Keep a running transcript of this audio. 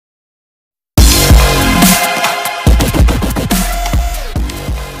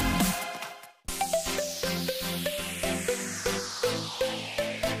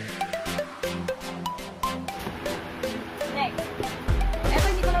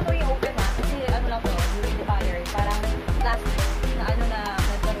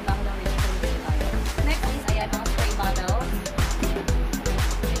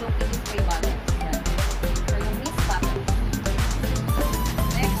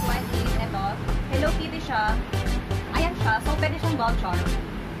bag charm.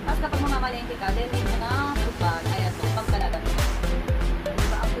 Tapos kapag mamamalengke ka, then need mo na food bag. Ayan, food bag talaga.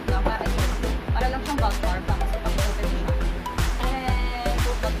 Diba, ang food bag, para lang siyang bag charm. Tapos pag-open siya. And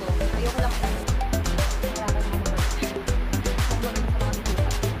food bag to. Ayoko lang ito. Kailangan mo mag-work. Pag-work sa mga bituka.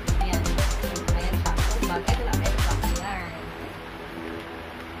 Ayan. Ayan siya. Food bag. Ito lang. Ito lang. Ayan.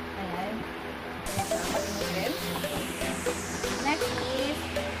 Ayan. Ayan siya. Pag-open. Next is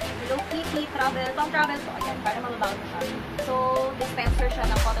Hello Kitty Travel. Pang travel to. Ayan. Para mababago siya. So, dispenser siya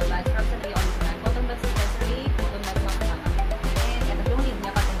ng cotton buds from sa original. Cotton buds dispensary, cotton buds ng kasama. And ito yung lid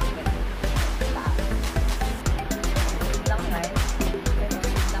niya kasi hindi ganun. Taas. Lid lang right. Ito,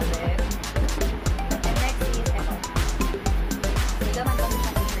 lid lang rin. And next is ito. May laman kami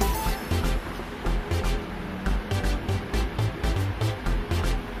sa t-shirt.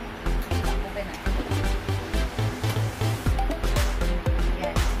 Open na.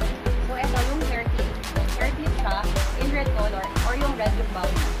 Yes. So, ito yung hair clip. Hair clip siya in red color or yung red yung bowl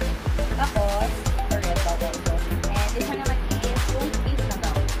na. Tapos, the red bowl also. And this one naman is yung piece na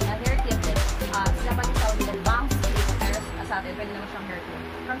daw. Na hair clip din. Sila pa sa yung bangs clip. Pero sa atin, pwede naman siyang hair clip.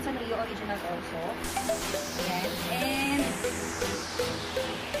 From Sanrio original also. Ayan. And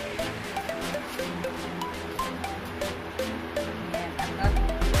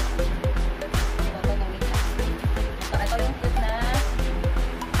ito yung clip na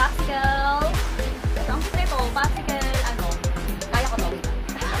popsicle. Ito ang clip na ito. Popsicle, ano, kaya ko to.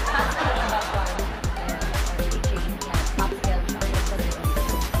 Popsicle na background. Ayan. Keychain. Yan. Popsicle.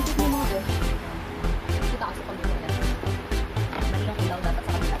 Hindi mo mga bush. Kita kasi pag bush. Mali lang ilaw dapat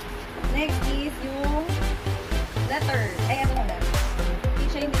sa kanila. Next is yung letter. Ay, ito na lang.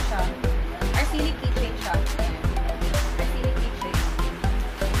 Keychain din siya. Arsenic keychain siya. Ayan. Arsenic keychain.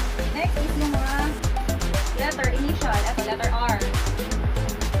 Next is yung mga letter initial. Ito, letter R.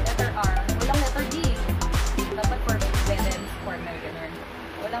 Letter R. Walang letter D. Dapat for balance, for ganun.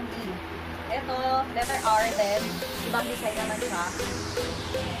 Walang D. Ito, letter R, then ibang design naman siya.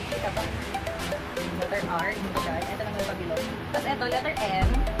 Ito ba? Letter R, initial. Ito naman yung pabilog. Tapos ito, letter M.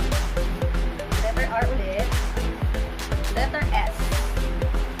 Letter R ulit. Letter S.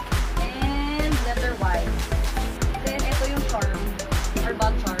 And letter Y. Then ito yung charm, or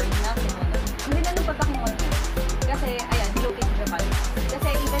bag charm na kimono. Ang ganda nung pagkakimono niya. Kasi, ayan, Hello Kitty Japan. Kasi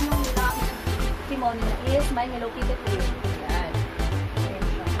even yung nila kimono niya is may Hello Kitty print. Ayan. Ayan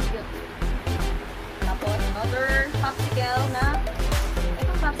siya. Cute. Tapos, another popsicle na,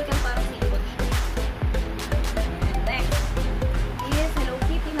 itong popsicle parang silikon siya. And next is Hello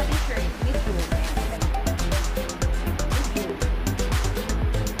Kitty na t-shirt with blue. Ayan. With blue.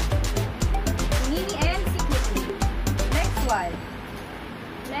 Mini and si Kitty. Next one.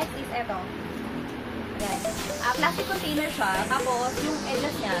 Next is ito. Yan. Plastic container siya. Tapos, yung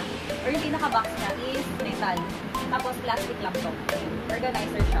edges niya, or yung pinaka-box niya is metal. Tapos, plastic lang to.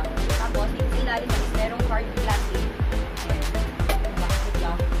 Organizer siya. Tapos, yung ilalim niya is merong hard plastic. Ayan. Plastic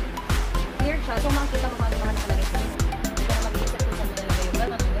lang. Clear siya. So, makikita mo mga nakalagay sa ito. Hindi ka na mag-iisip kung saan mo nalagay yung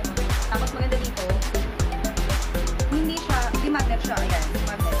gano'n. Tapos, maganda dito, hindi siya, di magnet siya. Ayan.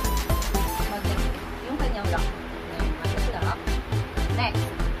 Magnet. Magnet. Yung kanyang lock. Ayan. Magnet lock. Next.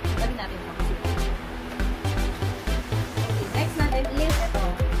 Lagyan natin ito. Next natin is ito.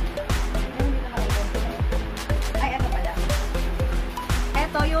 Ay, ito pala.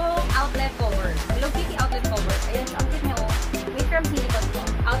 Ito yung outlet cover. Hello Kitty outlet cover. Ayan, ang kit nyo. Made from silicone to.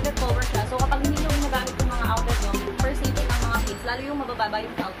 Outlet cover siya. So, kapag hindi nyo ginagamit yung mga outlet nyo, for safety ng mga kids, lalo yung mabababa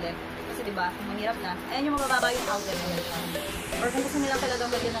yung outlet. Kasi diba, mahirap na. Ayan yung mabababa yung outlet nyo. Or kung gusto nilang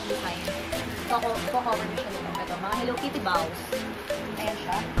talagang lagyan ng design, cover nyo siya nito. Ito, mga Hello Kitty bows. Ayan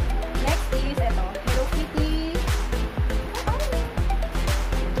siya. Next is ito. Hello Kitty.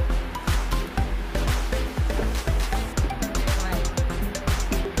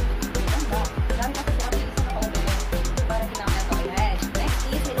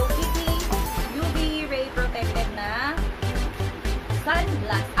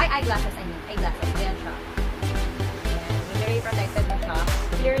 Eyeglasses, I mean. Eyeglasses. Ayan siya. Ayan. Very protected na siya.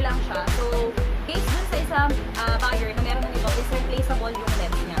 Clear lang siya. So, case dun sa isang buyer na meron na nito is replaceable yung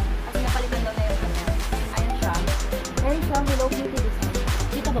lens niya. Kasi napalitan daw na yung kanya. Ayan siya. Meron siyang Hello Kitty design.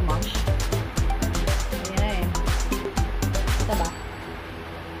 Kita ba, Mosh? Ayan. Kita ba?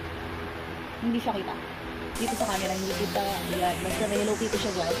 Hindi siya kita. Dito sa camera, hindi kita. Ayan. Basta may Hello Kitty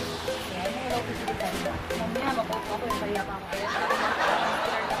siya dyan. Ayan. May Hello Kitty design siya. Mamaya, mag-off ako yung kaya pa ako.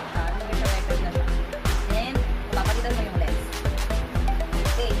 Then, papalitan mo yung lens.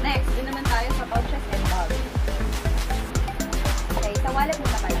 Okay, next. Dun naman tayo sa pouches and bags. Okay, sa wallet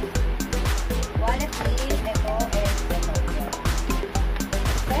muna pala. Wallet is ito and ito.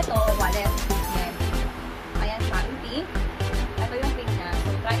 Ito, wallet. Ayan. Ayan siya. Yung pink. Ito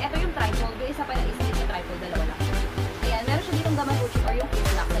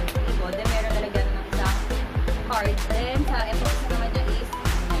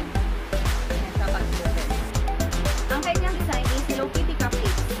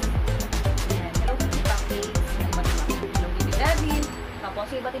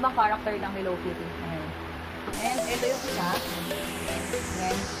ibang character ng Hello Kitty. Ayan. And ito yung isa.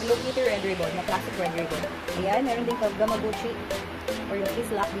 Ayan. Hello Kitty red ribbon, na plastic red ribbon. Ayan, meron din Gamaguchi or yung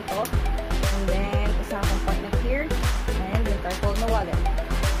kiss-lock dito. And then, isang compartment here. And yung turtle na wallet.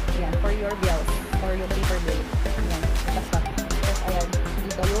 Ayan, for your bills or yung paper bill. Ayan, basta. Tapos, ayan,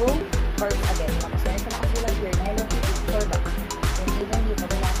 dito yung purse again. Tapos, meron siya nakasulat here na Hello Kitty store back. And even dito,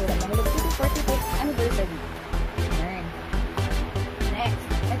 may nakasulat na Hello Kitty 45th anniversary. Ayan. Next,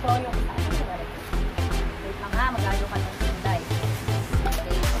 ito yung isa. Wait lang ha, magagawa ka ng sinday.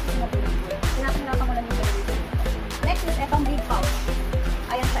 Okay, pinapahirapan ko lang yung television. Next is etong big pouch.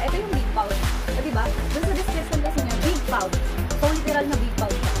 Ayan siya, ito yung big pouch. O diba? Doon sa description kasi niya, big pouch. So, literal na big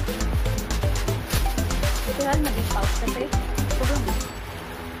pouch siya. Literal na big pouch kasi sobrang big.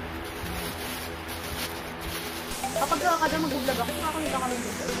 Kapag kada mag-vlog ako, nakakita ka ng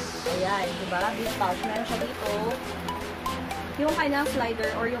dito. Ayan, diba? Big pouch. Meron siya dito. Yung kanyang slider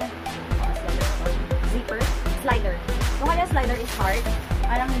or yung zipper, slider. Yung kanyang slider is hard.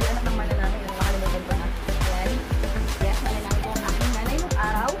 Parang hindi anak ng mana namin. Nakalimutan ko na. Ayan. Yes, nanay ko ang aking nanay nung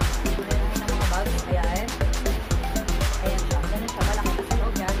araw. Nanay ng mga bags. Ayan. Ayan siya. Ganun siya. Malaki kasi sa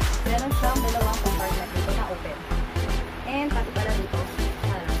loob niya. Meron siyang dalawang compartment dito na open. And pati pala dito.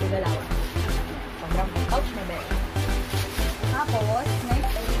 Parang sigalawan. Sobrang pouch na bag. Tapos,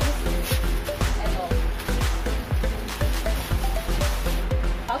 next is eto.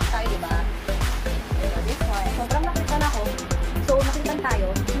 Pouch tayo, diba? Ito, this one. Sobrang nakita na ako. So, nakitan tayo.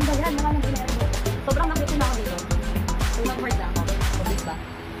 Yung ba yan? Mga nang ginagawa mo. Sobrang nakita na ako dito. So, nag-word na ako. Obvious ba?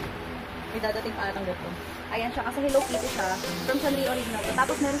 May dadating pa atang dito. Ayan siya. Kasi Hello Kitty siya. From Sanri original.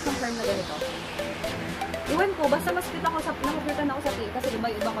 Tapos, meron siyang firm na ganito. Iwan ko. Basta mas fit ako sa, nakapirtan ako sa pink. Kasi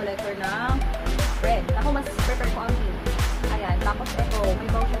may ibang collector ng red. Ako mas prefer ko ang pink. Ayan. Tapos, eto. May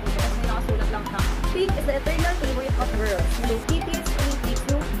bow siya dito. Kasi may nakasulat lang na pink is the eternal favorite of girls. Hello Kitty is pink makes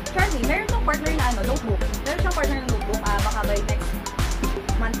you charming. Meron siyang partner na notebook. Meron siyang partner na notebook. Baka by next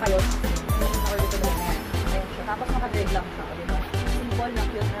month pa yun. Or dito na yan. Ayan siya. Tapos naka-dread lang siya. Diba? Simple na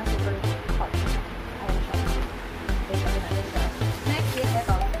cute na super hot. Ayan siya. Okay, sabi natin siya. Next is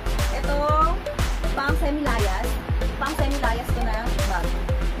ito. Itong pang semilayas. Pang semilayas ko na bag.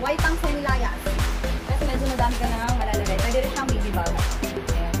 Why pang semilayas? Kasi medyo madami ka na malalagay. Pwede rin siyang baby bag.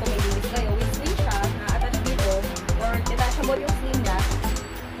 Ayan. Kung may babies kayo, with sling siya, na-attach dito, or detachable yung sling niya.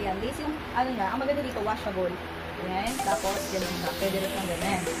 Ayan. This yung, ano niya, ang maganda dito, washable. Ayan. Tapos, ganun siya. Pwede rin siyang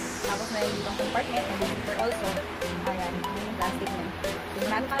ganun. Tapos, may ditong compartment, may zipper also. Ayan. Ayan yung plastic niya. So,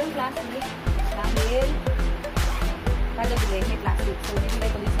 marami tayong plastic. Dahil, kada bigay, may plastic. So, bibigay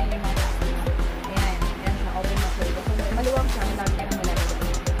ko din sa inyo yung mga plastic. Ayan. Ayan siya. Open na siya dito. So, maluwag siya. Madami ka na malalagay.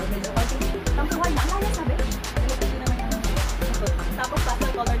 So, medyo kasi, tangkuhan lang. Kaya sabi. Hindi naman yung tapos,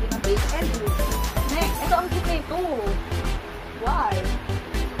 pastel color din ng pink and blue. Next, ito ang cute na ito. Why?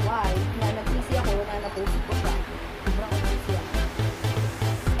 Why? Na nag-easy ako, na nag-post ko siya. Sobrang easy ako.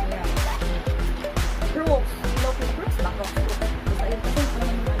 Ayan. Brooks. Loki Brooks ba? Basta yun. Kasi ito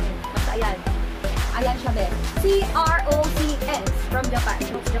naman yung ano. Basta ayan. Ayan siya, Ben. C-R-O-C-S from Japan.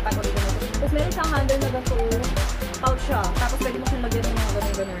 Brooks Japan ulit na ito. Tapos meron siyang handle na ganito. Pouch siya. Tapos pwede mo siyang lagyan ng mga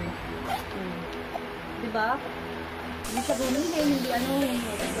ganun-ganun. Diba? Hindi siya gumilin, hindi ano, yung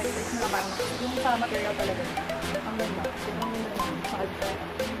na parang yung sa material talaga. Ang ganda. Sobrang ganda naman.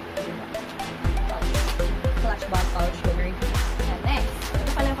 Flash bag pouch. And next,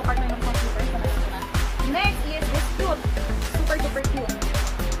 ito pala yung kapartner ng computer. Next is this cute. Super duper cute.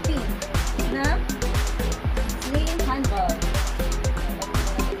 Pink. Na slim handbag.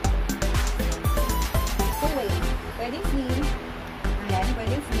 So wait. Pwedeng slim. Ayan,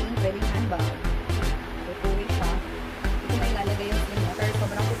 pwedeng slim. Pwedeng handbag. So, two-way siya. Ito may ilalagay yung slim niya. Pero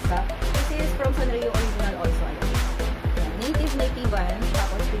sobrang cute siya. This is from Sanrio original also. Ayan. Native one.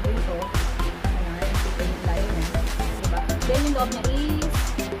 Tapos dito ito. Ayan. Ito yung layo niya. Diba? Then yung loob niya is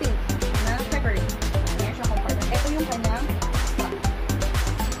pink. Na peppery. Ayan. Meron siya compartment. Ito yung kanyang bag.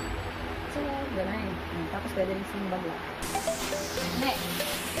 So, gano'n. Tapos pwede rin slim bag lang. Next.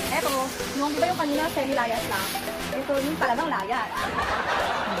 Ito. Yung diba yung kanina semi-layas lang. Ito yung talagang layas.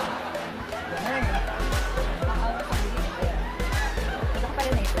 Gano'n.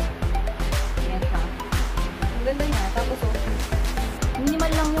 Ang ganda niya. Tapos,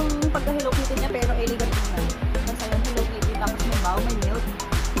 minimal lang yung pagka-Hello Kitty niya, pero elegant naman. Kasi yung Hello Kitty, tapos may bow, may milk.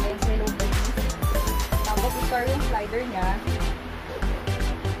 Ayan sa Hello Kitty. Tapos, star yung slider niya.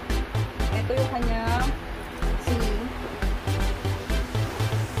 Ito yung kanyang sling.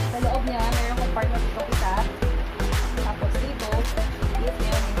 Sa loob niya, mayroong compartment ito isa. Tapos, dito, yes,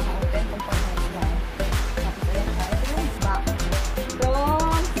 meron yung mga open compartment niya. Tapos, ayan siya. Ito yung back.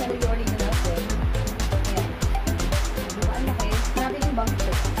 From Sanrio original set. Ayan. Diba, ang laki? Marami yung bag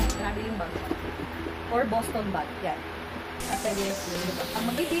set. swimming, diba? Pag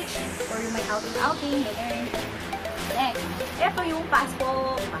mag-beach, or yung may outing, ganyan. Next, ito yung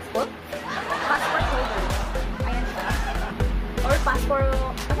passport holder. Ayan siya. Or passport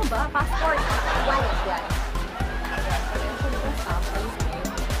wallet, yan. Ayan siya yung stuff.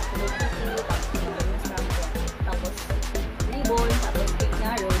 Tapos, ribbon, tapos cake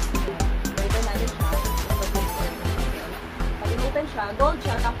na, rose. Open natin siya. Pag in-open siya, gold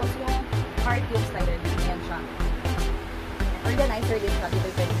siya, tapos yung heart yung slider. Ayan siya. Organizer din siya. Dito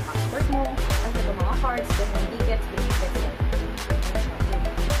yung yung passport mo. Tapos ito mga cards, ganyan, tickets, yan.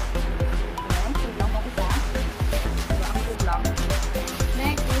 Ayan, food lang ako siya. Diba, ang food lang.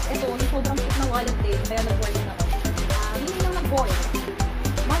 Next is, ito, yung sobrang cute na wallet din. Kaya nag-board din ako. Hindi lang nag-board.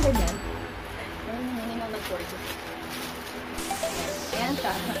 Mga ganyan. Hindi lang nag-board. Ayan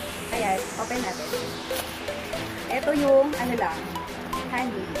siya. Ayan, open natin. Ito yung, ano lang,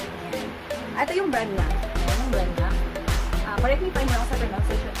 handy. Ayan. Ito yung brand niya. Ayan yung brand niya. Correct me if I'm wrong sa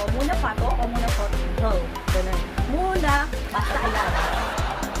pronunciation ko. Muna pato o muna pato? Ganun. Muna, basta alam.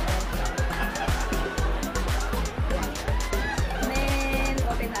 Then,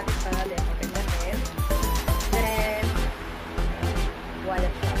 open natin siya. Then, open natin. Then,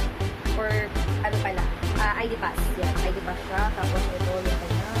 wallet siya. Or, ano pala, ID pass. Yan, ID pass siya. Tapos, ito, yung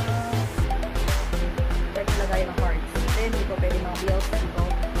kanya. Pwede lagay ng cards. Then, dito pwede mga bills. Dito,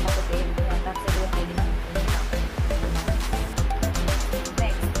 mapupin. Yan, tapos ito yung ID na.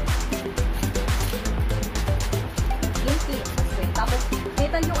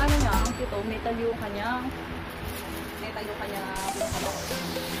 Metal yung ano niya, ang cute, metal yung kanyang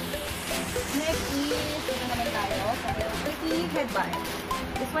Next is, ito naman tayo sa Hello Kitty headband.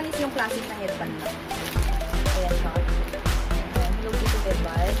 This one is yung classic na headband na. Ayan siya. Hello Kitty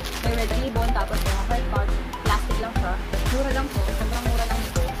headband. May red ribbon, tapos yung heart part. Plastic lang siya. Mura lang po. Sobrang mura lang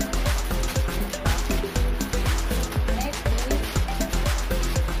ito. Next is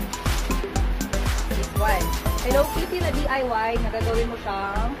this one. Hello Kitty na DIY, gagawin mo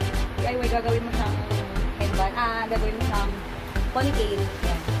siyang headband. Gagawin mo siyang ponytail.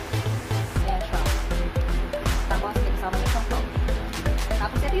 Ayan. Ayan siya. Tapos, may kasama na siyang pouch.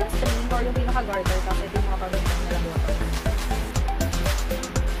 Tapos, ito yung string or yung pinaka-garter. Tapos, ito yung mga pag-garter nila bottom.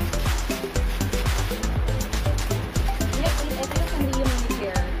 Next is, ito yung sandi yung mini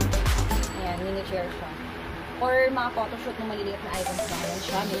chair. Ayan, mini chair siya. Or mga photoshoot ng maliliit na items na. Ayan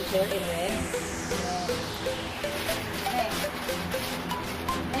siya, mini chair in red. Ayan.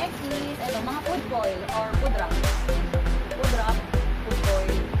 Next is, ito, mga food foil or food wrap. Food wrap, food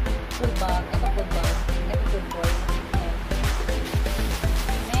foil, food bag, ito food bag, ito food foil. Ayan.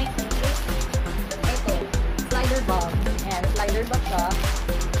 Next is, ito, slider bag. Ayan, slider bag siya.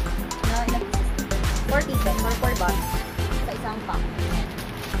 Na, 4 pieces or 4 bags sa isang pack. Ayan.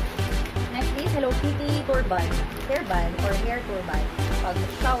 Next is, Hello Kitty turban, hairband or hair turban. Pag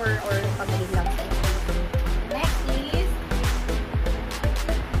shower or pag mag-ilang sa ito. Next is,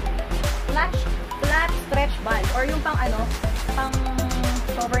 flat stretch band or yung pang pang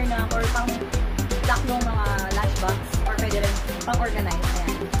cover na or pang lock ng mga lash box or pwede rin pang organize.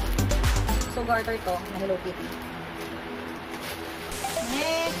 Ayan. So, garter to na Hello Kitty.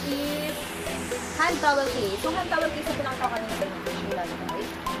 Next is hand towel case. So, hand towel case na pinakita ko kanina sa inyo.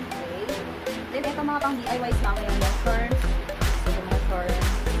 Okay. Then, ito mga pang DIYs lang. Ayan, yung ferns. Ito mga ferns.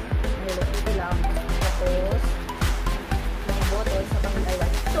 Hello Kitty lang. Tapos, mga bottles sa pang DIY.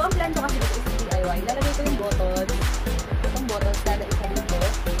 So, ang plan ko kasi dito is DIY. Lalagay ko yung bottles. Itong bottles, lalagay ko dito.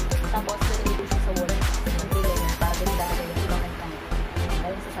 Tapos, lalagay ko siya sa wall. Ang layer para din lalagay yung ibang kanya.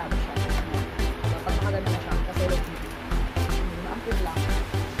 Dahil sasama siya. So, pag makaganda na siya, kasi Hello Kitty. Ang cute lang.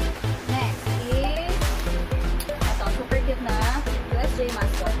 Next is, ito, super cute na USJ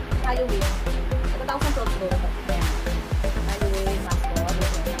mascot. Halloween. Ito, 1,000 props ko. Ayan. Halloween mascot.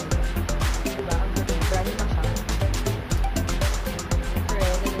 Diba? Ang cute. Brand pa siya.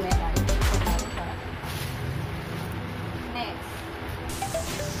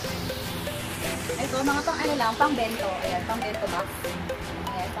 Ito, mga pang ano lang, pang bento. Ayan, pang bento box.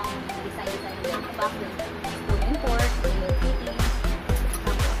 Ayan, pang design bento box. Spoon and fork, Hello Kitty.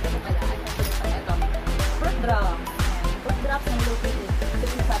 Tapos, ito pala, ito. Fruit drops. Ayan, fruit drops ng Hello Kitty. Ito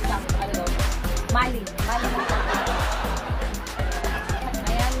yung sabi lang, ano daw, maling. Maling ng fruit drops.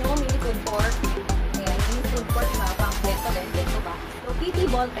 Ayan, yung mini food fork. Ayan, mini food fork na pang bento din, bento box. Hello Kitty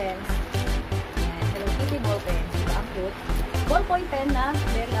ball pens. Ayan, Hello Kitty ball pens. Ito ang cute. Ballpoint pen na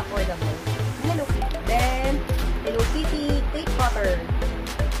very affordable. Hello Kitty. Then, Hello Kitty tape cutter.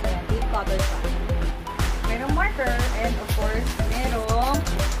 Ayan, tape cutter siya. Merong marker and of course, merong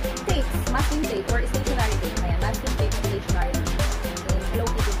tapes, masking tape or stationary tape. Ayan, masking tape and stationary tape. Then, Hello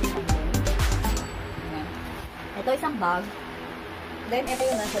Kitty tape. Ayan. Ito isang bag. Then, ito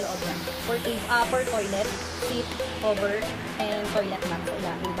yung nasa loob niya. For toilet, seat, cover, and toilet mat. So,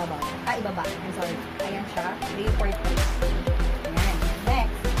 ibaba. Ibaba. I'm sorry. Ayan siya. For toilet. Ayan.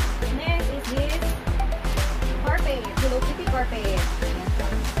 Next is this carpet. Hello Kitty carpet. Ayan siya.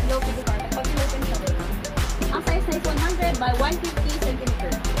 Hello Kitty carpet. Pag in-open siya, ang size na is 100 by 150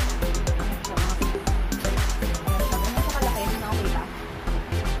 cm.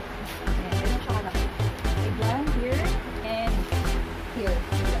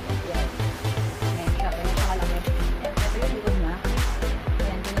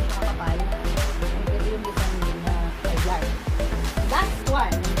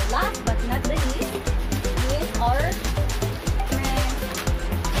 Last but not the least is our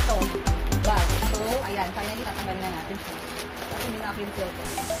ito, bag. So, ayan, finally tatanggalin na natin siya. Kasi hindi na ako yung filter.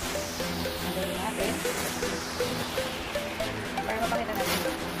 Tanggalin natin. Para mapakita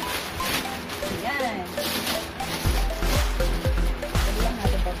natin. Ayan. Sabi lang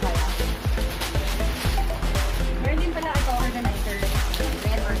natin ito kaya. Meron din pala ito organizer.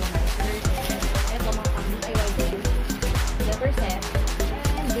 Red organizer. Ito mga kapit ay white din. Zipper set.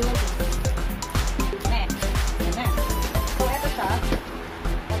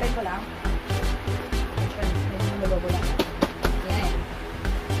 Open ko lang. Yung logo lang. Yan.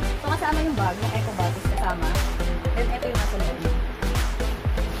 So, kasama yung bag, yung eco bag is kasama. Then, ito yung nasa loob.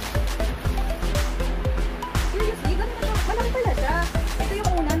 Seriously, ganun na siya. Malaki pala siya. Ito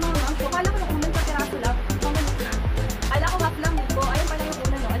yung unan, mga ma'am. So, kala ko yung unan sa piraso lang. Kala ko half lang dito. Ayan pala yung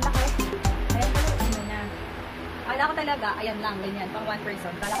unan, no? Ang laki. Ayan pala yung unan niya. Kala ko talaga, ayan lang, ganyan. Pang one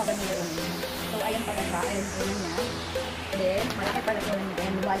person. Kala ko ganun yung unan. So, ayan pala siya. Ayan yung unan niya. Then, malaki pala ito na nito.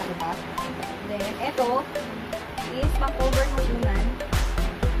 Malaki pa. Then, ito is pang-cover ng unan.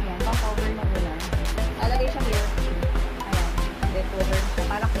 Ayan, pang-cover ng unan. Lalagay siya here. Ayan. Then, cover.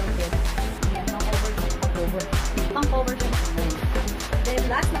 Para closet. Ayan, pang-cover. Pang-cover siya ng unan. Then,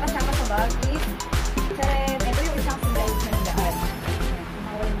 last na kasama sa bag is ito yung isang single na nandaan. Ayan.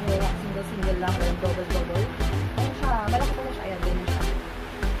 Kung walang jowa, single lang. Walang double. Ayan siya. Malaki pala siya. Ayan, ganyan siya.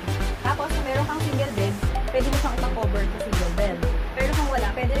 Tapos, kung meron kang single bed, pwede mo siyang ipang-cover sa single bed. Pero kung wala,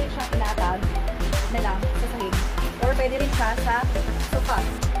 pwede rin siyang ilatag na lang sa sahig. Or pwede rin siya sa sofa.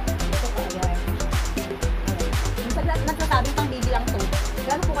 Sofa, ayan. Minsan nagsasabing pang baby lang to.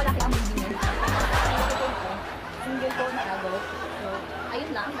 Gano'n po kalaki ang baby niya. Single to na adult. So,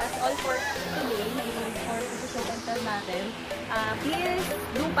 ayun lang. That's all for today. Nag-iulit for social content natin. Please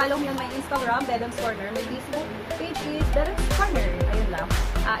do follow me on my Instagram, Belon's Corner. My Facebook page is Belon's Corner. Ayun lang.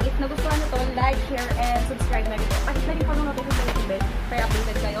 If nagustuhan nyo to, like, share, and subscribe na rin po. Kahit na rin po nung notification bell para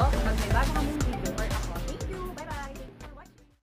updated kayo. Pag may bago kami